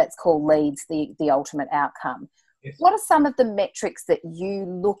 Let's call leads the ultimate outcome. Yes. What are some of the metrics that you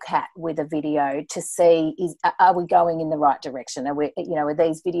look at with a video to see are we going in the right direction? Are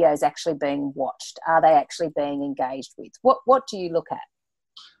these videos actually being watched? Are they actually being engaged with? What do you look at?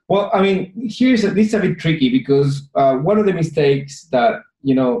 Well, I mean, this is a bit tricky because one of the mistakes that,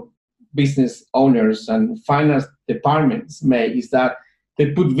 business owners and finance departments make is that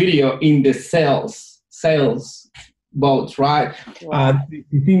they put video in the sales boats, right?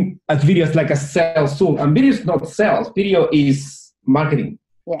 You think as video is like a sales tool, and video is not sales. Video is marketing.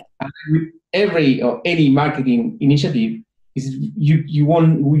 Yeah. And with every or any marketing initiative, is you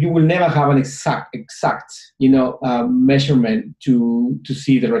will never have an exact measurement to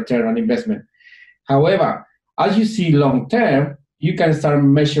see the return on investment. However, as you see long term, you can start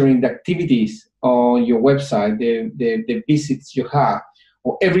measuring the activities on your website, the visits you have,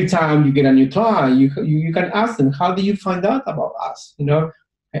 or every time you get a new client, you can ask them, how do you find out about us?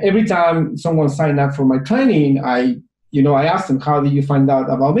 Every time someone signed up for my training, I ask them, how do you find out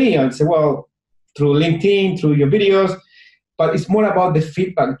about me? I'd say, well, through LinkedIn, through your videos, but it's more about the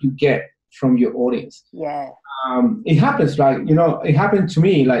feedback you get from your audience. Yeah. It happens, it happened to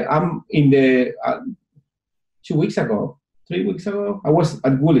me, I'm in the 3 weeks ago, I was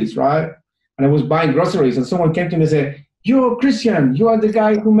at Woolies, right? And I was buying groceries, and someone came to me and said, "You're Cristian, you are the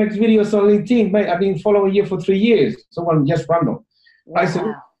guy who makes videos on LinkedIn. Mate, I've been following you for 3 years." Someone just random. Wow. I said,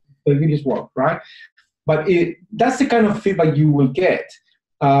 "The videos work, right?" But that's the kind of feedback you will get.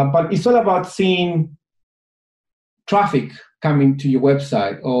 But it's all about seeing traffic coming to your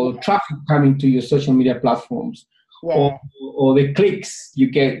website, or traffic coming to your social media platforms, or the clicks you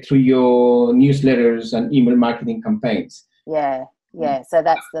get through your newsletters and email marketing campaigns. Yeah. So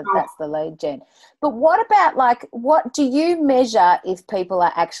that's the lead gen. But what about what do you measure if people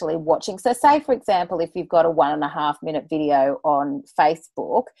are actually watching? So say, for example, if you've got a 1.5 minute video on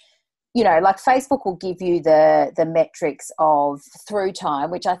Facebook, Facebook will give you the metrics of through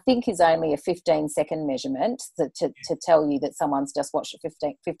time, which I think is only a 15-second measurement to tell you that someone's just watched it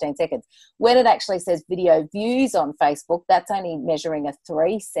 15 seconds. When it actually says video views on Facebook, that's only measuring a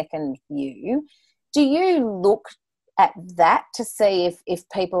 3-second view. Do you look at that to see if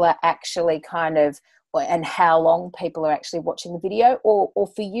people are actually and how long people are actually watching the video? Or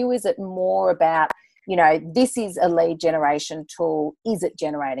for you, is it more about, this is a lead generation tool, is it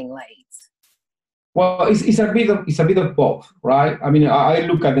generating leads? Well, it's a bit of both, right? I mean, I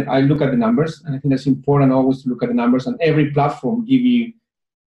look at the numbers, and I think that's important always to look at the numbers. And every platform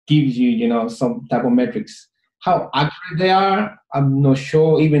gives you some type of metrics. How accurate they are, I'm not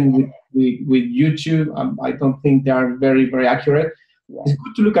sure. Even with YouTube, I don't think they are very, very accurate. Yeah. It's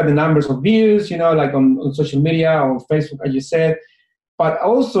good to look at the numbers of views, like on social media, on Facebook, as you said. But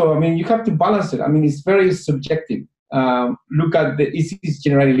also, I mean, you have to balance it. I mean, it's very subjective. Look at is this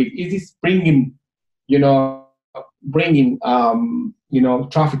generating lead? Is this bringing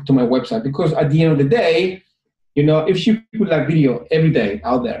traffic to my website? Because at the end of the day, if you put video every day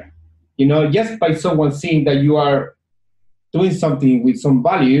out there, just by someone seeing that you are doing something with some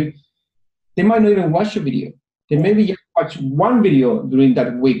value, they might not even watch your video. They maybe just watch one video during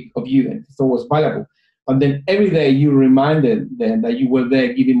that week of you, and so it was valuable. But then every day you reminded them that you were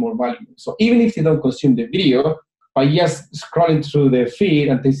there giving more value. So even if they don't consume the video, by just scrolling through the feed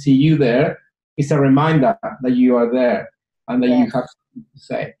and they see you there, it's a reminder that you are there and that you have something to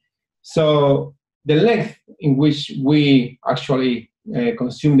say. So the length in which we actually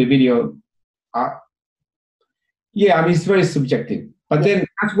consume the video, it's very subjective. But then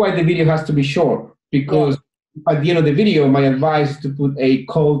that's why the video has to be short, because at the end of the video, my advice is to put a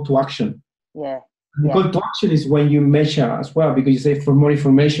call to action. Yeah. The call to action is when you measure as well, because you say, for more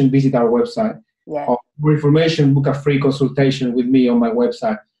information, visit our website. Yeah. Or for more information, book a free consultation with me on my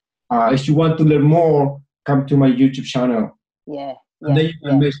website. If you want to learn more, come to my YouTube channel. Yeah. And then you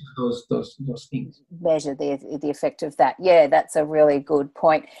can measure those things. Measure the effect of that. Yeah, that's a really good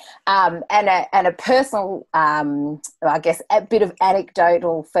point. And a personal, I guess, a bit of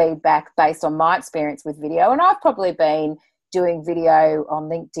anecdotal feedback based on my experience with video. And I've probably been doing video on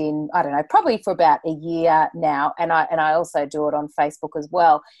LinkedIn, I don't know, probably for about a year now. And I also do it on Facebook as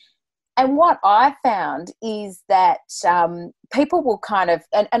well. And what I found is that people will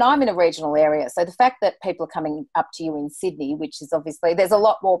and I'm in a regional area, so the fact that people are coming up to you in Sydney, which is obviously, there's a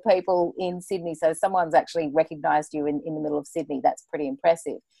lot more people in Sydney, so someone's actually recognised you in the middle of Sydney, that's pretty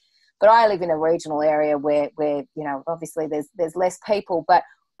impressive. But I live in a regional area where obviously there's less people, but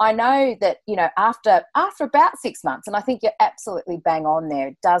I know that, after about 6 months, and I think you're absolutely bang on there,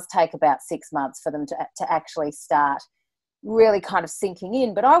 it does take about 6 months for them to actually start really kind of sinking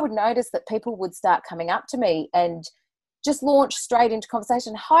in. But I would notice that people would start coming up to me and just launch straight into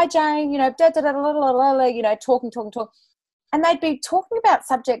conversation. Hi, Jane, talking. And they'd be talking about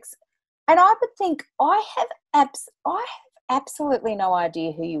subjects. And I would think, I have absolutely no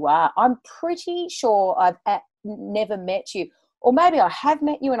idea who you are. I'm pretty sure I've never met you. or maybe I have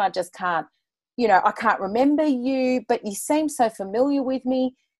met you and I just can't, I can't remember you, but you seem so familiar with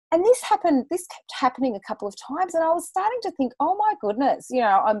me. And this kept happening a couple of times, and I was starting to think, oh my goodness,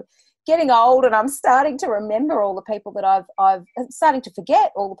 I'm getting old and I'm starting to remember all the people that I'm starting to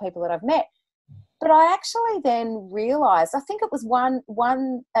forget all the people that I've met. But I actually then realised, I think it was one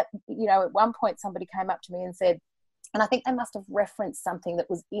at one point somebody came up to me and said, and I think they must have referenced something that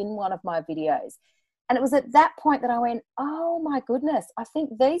was in one of my videos. And it was at that point that I went, oh my goodness, I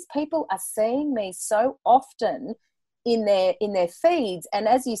think these people are seeing me so often in their feeds. And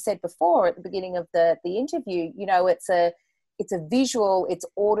as you said before at the beginning of the interview, it's a visual, it's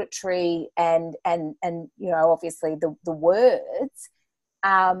auditory, and obviously the words.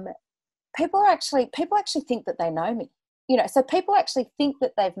 People actually think that they know me. So people actually think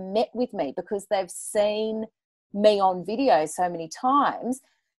that they've met with me because they've seen me on video so many times.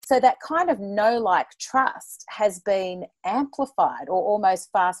 So that kind of know, like, trust has been amplified or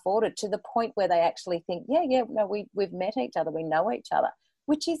almost fast forwarded to the point where they actually think, we've met each other, we know each other,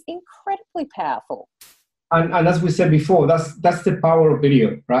 which is incredibly powerful. And as we said before, that's the power of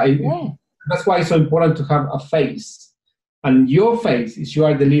video, right? Yeah. That's why it's so important to have a face. And your face is, you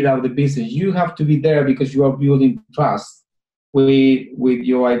are the leader of the business. You have to be there because you are building trust with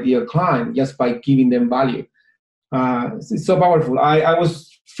your ideal client just by giving them value. It's so powerful. I was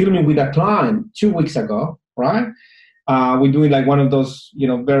filming with a client 2 weeks ago, right? We're doing like one of those,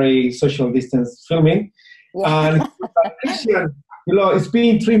 very social distance filming. Yeah. And it's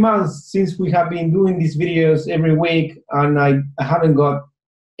been 3 months since we have been doing these videos every week, and I haven't got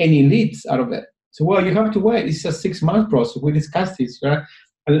any leads out of it. So, well, you have to wait. It's a 6-month process. We discussed this, right?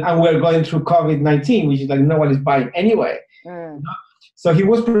 And we're going through COVID-19, which is like no one is buying anyway. So he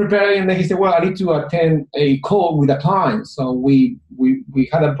was preparing, and then he said, well, I need to attend a call with a client. So we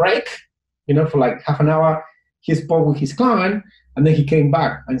had a break, for like half an hour. He spoke with his client, and then he came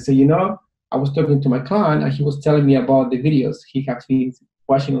back and said, I was talking to my client, and he was telling me about the videos he has been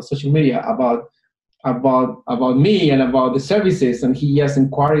watching on social media about me and about the services, and he just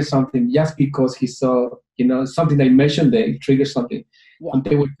inquired something just because he saw, something they mentioned there, it triggered something. Yeah. And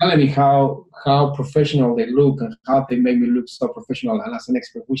they were telling me how professional they look and how they made me look so professional and as an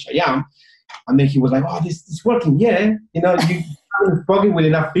expert, which I am. And then he was like, oh, this is working. Yeah. You haven't spoken with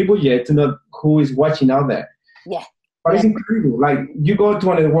enough people yet to know who is watching out there. Yeah. But it's incredible. Like, you go to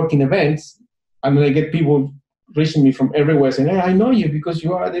one of the working events, and I get people reaching me from everywhere saying, hey, I know you because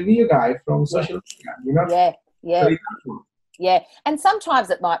you are the video guy from social media, Yeah. Yeah. And sometimes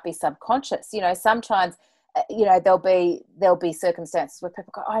it might be subconscious, sometimes, there'll be circumstances where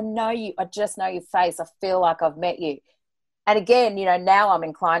people go, I know you, I just know your face, I feel like I've met you. And again, now I'm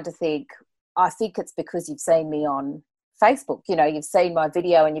inclined to think, I think it's because you've seen me on Facebook, you've seen my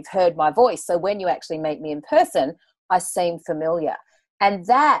video and you've heard my voice. So when you actually meet me in person, I seem familiar. And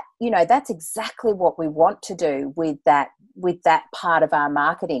that, that's exactly what we want to do with that part of our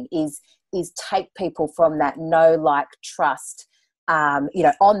marketing is take people from that know, like, trust, on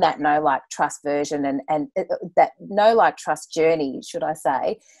that know, like, trust version and that know, like, trust journey, should I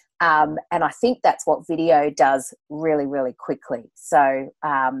say. And I think that's what video does really, really quickly. So,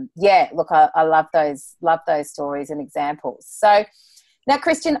 look, I love those stories and examples. So now,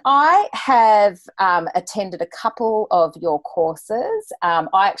 Cristian, I have attended a couple of your courses.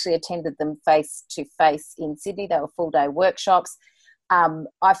 I actually attended them face-to-face in Sydney. They were full-day workshops.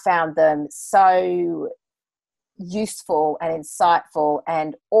 I found them so useful and insightful,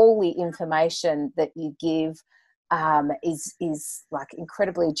 and all the information that you give is like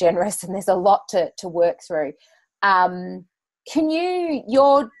incredibly generous, and there's a lot to work through.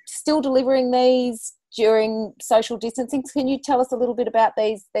 You're still delivering these during social distancing. Can you tell us a little bit about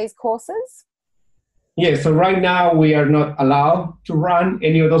these courses? Yeah, so right now we are not allowed to run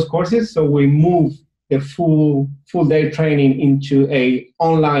any of those courses, so we move the full day training into a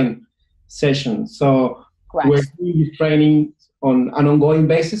online session. So we're doing this training on an ongoing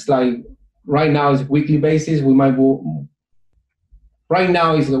basis. Like right now is weekly basis. Right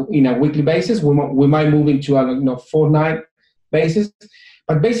now is in a weekly basis. We might move into a fortnight basis.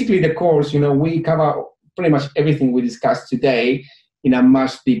 But basically the course, we cover pretty much everything we discussed today in a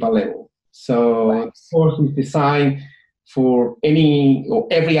much deeper level. So the course is designed for any or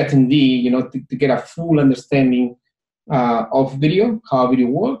every attendee, to get a full understanding of video, how video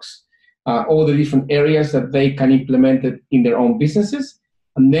works, all the different areas that they can implement it in their own businesses.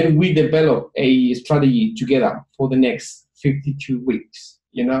 And then we develop a strategy together for the next 52 weeks,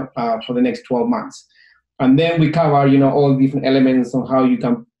 for the next 12 months. And then we cover, all the different elements on how you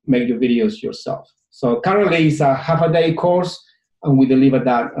can make your videos yourself. So currently it's a half-a-day course, and we deliver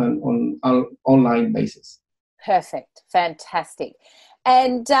that on online basis. Perfect. Fantastic.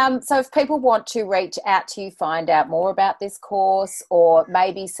 And so if people want to reach out to you, find out more about this course, or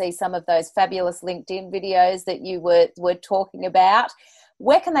maybe see some of those fabulous LinkedIn videos that you were talking about,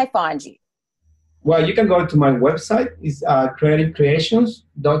 where can they find you? Well, you can go to my website. It's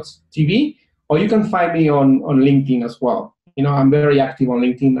creativecreations.tv, or you can find me on LinkedIn as well. I'm very active on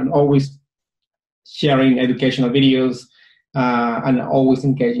LinkedIn and always sharing educational videos and always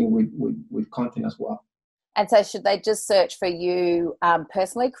engaging with content as well. And so should they just search for you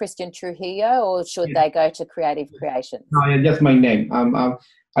personally, Cristian Trujillo, or should they go to Creative Creations? No, yeah, just my name.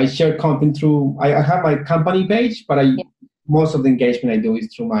 I share content through, I have my company page, but most of the engagement I do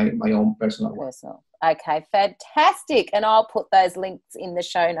is through my own personal one. Okay, fantastic. And I'll put those links in the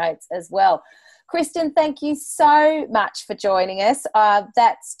show notes as well. Cristian, thank you so much for joining us.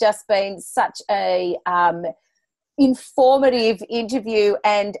 That's just been such a informative interview,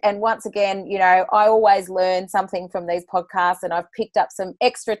 and once again, I always learn something from these podcasts, and I've picked up some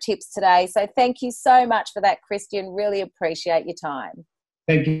extra tips today. So thank you so much for that, Cristian. Really appreciate your time.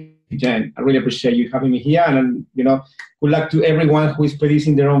 Thank you, Jen. I really appreciate you having me here, and good luck to everyone who is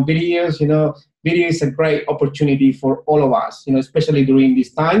producing their own videos. Video is a great opportunity for all of us, especially during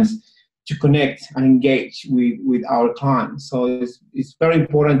these times, to connect and engage with our clients. So it's very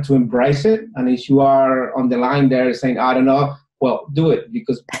important to embrace it. And if you are on the line there saying, I don't know, well, do it,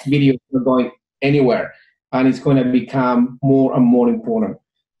 because video is not going anywhere and it's going to become more and more important.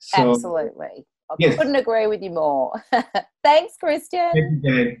 So, absolutely. I couldn't agree with you more. Thanks, Cristian. Thank you,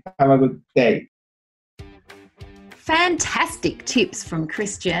 Jane. Have a good day. Fantastic tips from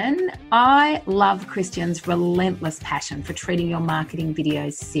Cristian. I love Cristian's relentless passion for treating your marketing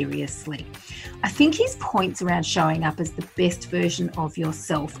videos seriously. I think his points around showing up as the best version of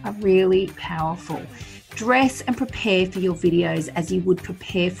yourself are really powerful. Dress and prepare for your videos as you would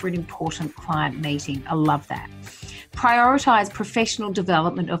prepare for an important client meeting. I love that. Prioritize professional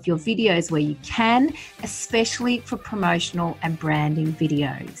development of your videos where you can, especially for promotional and branding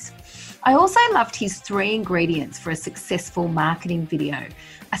videos. I also loved his 3 ingredients for a successful marketing video: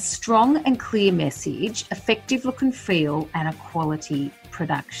 a strong and clear message, effective look and feel, and a quality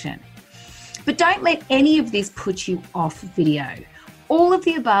production. But don't let any of this put you off video. All of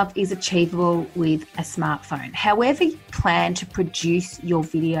the above is achievable with a smartphone. However you plan to produce your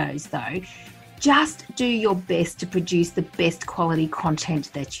videos though, just do your best to produce the best quality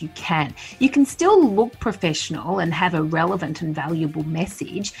content that you can. You can still look professional and have a relevant and valuable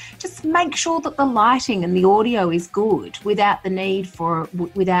message. Just make sure that the lighting and the audio is good without the need for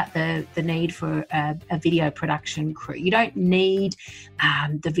a video production crew. You don't need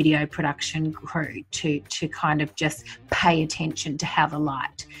the video production crew to kind of just pay attention to how the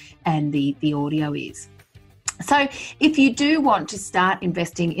light and the audio is. So if you do want to start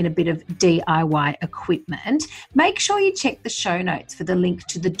investing in a bit of DIY equipment, make sure you check the show notes for the link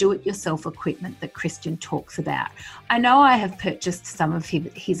to the do-it-yourself equipment that Cristian talks about. I know I have purchased some of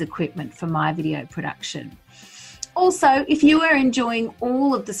his equipment for my video production. Also, if you are enjoying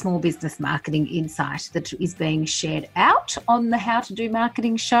all of the small business marketing insight that is being shared out on the How to Do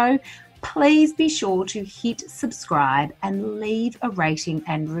Marketing show, please be sure to hit subscribe and leave a rating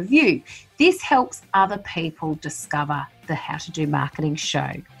and review. This helps other people discover the How to Do Marketing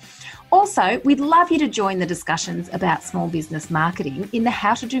show. Also, we'd love you to join the discussions about small business marketing in the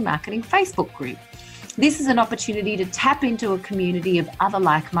How to Do Marketing Facebook group. This is an opportunity to tap into a community of other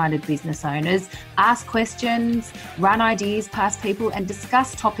like-minded business owners, ask questions, run ideas past people, and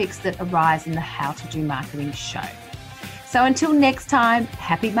discuss topics that arise in the How to Do Marketing show. So until next time,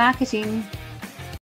 happy marketing.